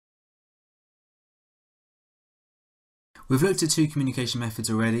We've looked at two communication methods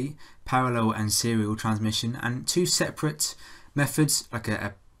already, parallel and serial transmission, and two separate methods, like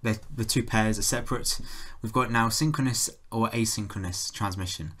the two pairs are separate. We've got now synchronous or asynchronous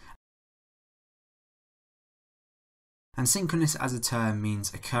transmission. And synchronous as a term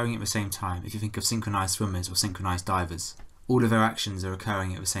means occurring at the same time. If you think of synchronized swimmers or synchronized divers, all of their actions are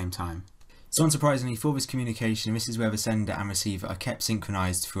occurring at the same time. So unsurprisingly, for this communication, this is where the sender and receiver are kept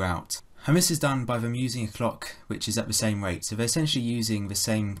synchronized throughout. And this is done by them using a clock which is at the same rate. So they're essentially using the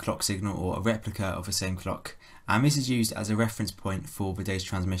same clock signal or a replica of the same clock. And this is used as a reference point for the data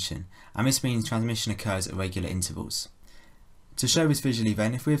transmission. And this means transmission occurs at regular intervals. To show this visually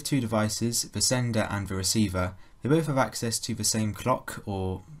then, if we have two devices, the sender and the receiver, they both have access to the same clock,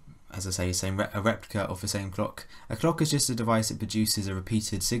 or as I say, a replica of the same clock. A clock is just a device that produces a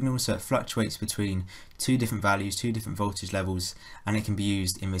repeated signal, so it fluctuates between two different values, two different voltage levels, and it can be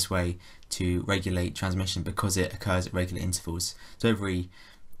used in this way to regulate transmission because it occurs at regular intervals. So every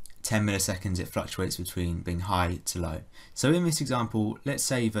 10 milliseconds it fluctuates between being high to low. So in this example, let's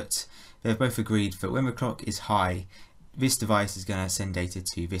say that they've both agreed that when the clock is high, this device is going to send data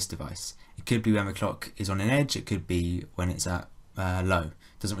to this device. It could be when the clock is on an edge, it could be when it's at low,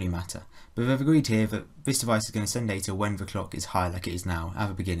 doesn't really matter. But they've agreed here that this device is going to send data when the clock is high, like it is now. At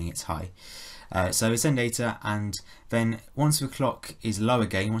the beginning it's high. So we send data, and then once the clock is low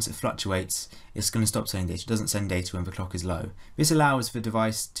again, once it fluctuates, it's going to stop sending data. It doesn't send data when the clock is low. This allows the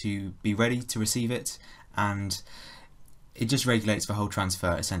device to be ready to receive it, and it just regulates the whole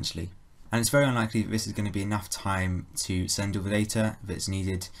transfer essentially. And it's very unlikely that this is going to be enough time to send all the data that's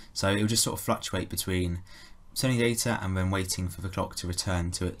needed, so it will just sort of fluctuate between sending data and then waiting for the clock to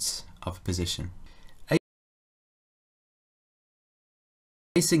return to its other position.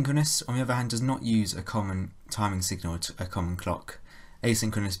 Asynchronous, on the other hand, does not use a common timing signal, a common clock.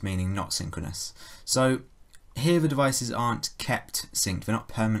 Asynchronous meaning not synchronous. So here the devices aren't kept synced, they're not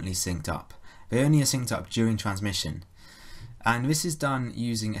permanently synced up. They only are synced up during transmission. And this is done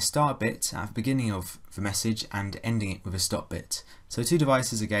using a start bit at the beginning of the message and ending it with a stop bit. So two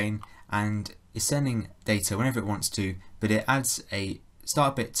devices again, and it's sending data whenever it wants to, but it adds a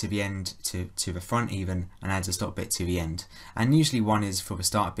start bit to the end, to the front even, and adds a stop bit to the end. And usually 1 is for the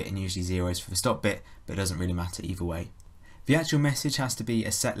start bit and usually 0 is for the stop bit, but it doesn't really matter either way. The actual message has to be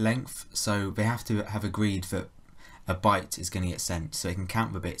a set length, so they have to have agreed that a byte is going to get sent, so it can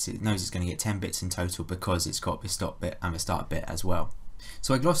count the bits. It knows it's going to get 10 bits in total because it's got the stop bit and the start bit as well.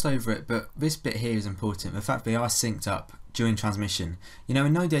 So I glossed over it, but this bit here is important. The fact they are synced up during transmission. You know,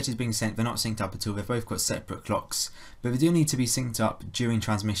 when no data is being sent, they're not synced up at all. They've both got separate clocks, but they do need to be synced up during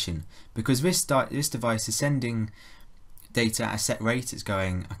transmission because this device is sending data at a set rate. It's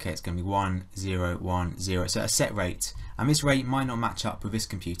going, okay, it's going to be 1, 0, 1, 0, so at a set rate, and this rate might not match up with this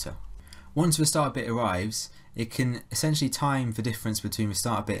computer. Once the start bit arrives, it can essentially time the difference between the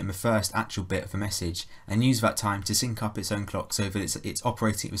start bit and the first actual bit of the message and use that time to sync up its own clock so that it's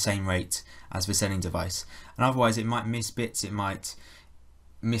operating at the same rate as the sending device. And otherwise it might miss bits, it might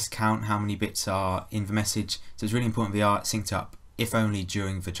miscount how many bits are in the message, so it's really important they are synced up, if only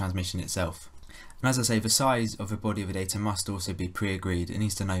during the transmission itself. And as I say, the size of the body of the data must also be pre-agreed. It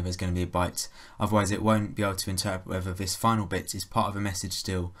needs to know there's going to be a byte, otherwise it won't be able to interpret whether this final bit is part of a message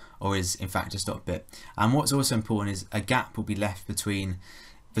still or is in fact a stop bit. And what's also important is a gap will be left between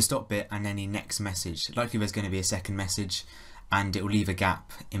the stop bit and any next message. Likely there's going to be a second message, and it will leave a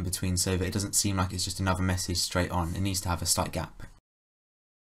gap in between so that it doesn't seem like it's just another message straight on. It needs to have a slight gap.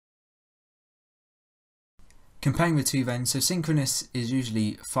 Comparing the two then, so synchronous is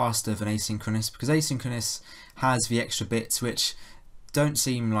usually faster than asynchronous because asynchronous has the extra bits which don't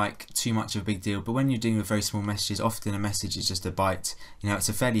seem like too much of a big deal, but when you're dealing with very small messages, often a message is just a byte. You know, it's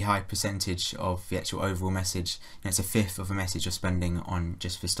a fairly high percentage of the actual overall message. You know, it's a fifth of a message you're spending on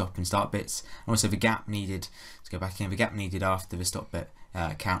just the stop and start bits. And also the gap needed, let's go back in, the gap needed after the stop bit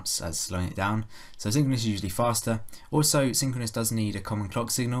counts as slowing it down. So synchronous is usually faster. Also, synchronous does need a common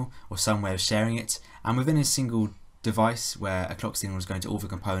clock signal or some way of sharing it, and within a single device where a clock signal is going to all the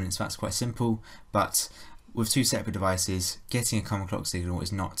components, that's quite simple, but with two separate devices, getting a common clock signal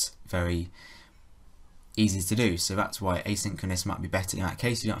is not very easy to do, so that's why asynchronous might be better in that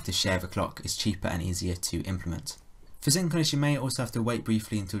case. You don't have to share the clock, it's cheaper and easier to implement. For synchronous, you may also have to wait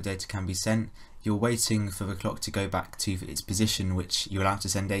briefly until data can be sent. You're waiting for the clock to go back to its position which you're allowed to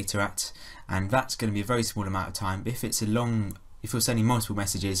send data at, and that's going to be a very small amount of time. If you're sending multiple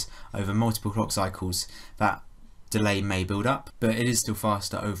messages over multiple clock cycles, that delay may build up, but it is still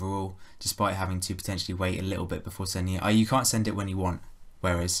faster overall despite having to potentially wait a little bit before sending it. You can't send it when you want,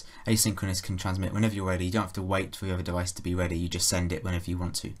 whereas asynchronous can transmit whenever you're ready. You don't have to wait for the other device to be ready, you just send it whenever you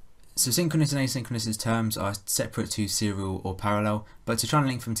want to. So synchronous and asynchronous terms are separate to serial or parallel, but to try and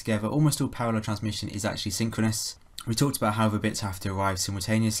link them together, almost all parallel transmission is actually synchronous. We talked about how the bits have to arrive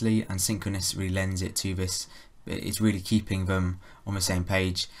simultaneously, and synchronous really lends it to this. It's really keeping them on the same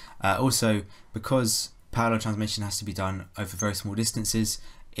page. Also, because parallel transmission has to be done over very small distances,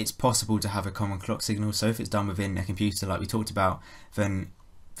 it's possible to have a common clock signal. So if it's done within a computer like we talked about, then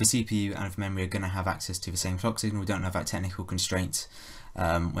the CPU and the memory are going to have access to the same clock signal. We don't have that technical constraint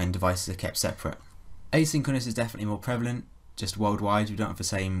when devices are kept separate. Asynchronous is definitely more prevalent, just worldwide. We don't have the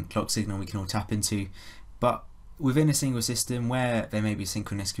same clock signal we can all tap into, but within a single system where there may be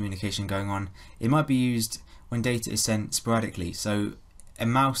synchronous communication going on, it might be used when data is sent sporadically. So a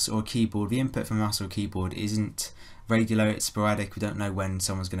mouse or a keyboard, the input from a mouse or a keyboard isn't regular, it's sporadic. We don't know when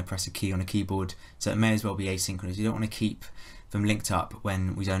someone's going to press a key on a keyboard, so it may as well be asynchronous. You don't want to keep them linked up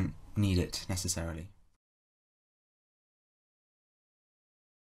when we don't need it necessarily.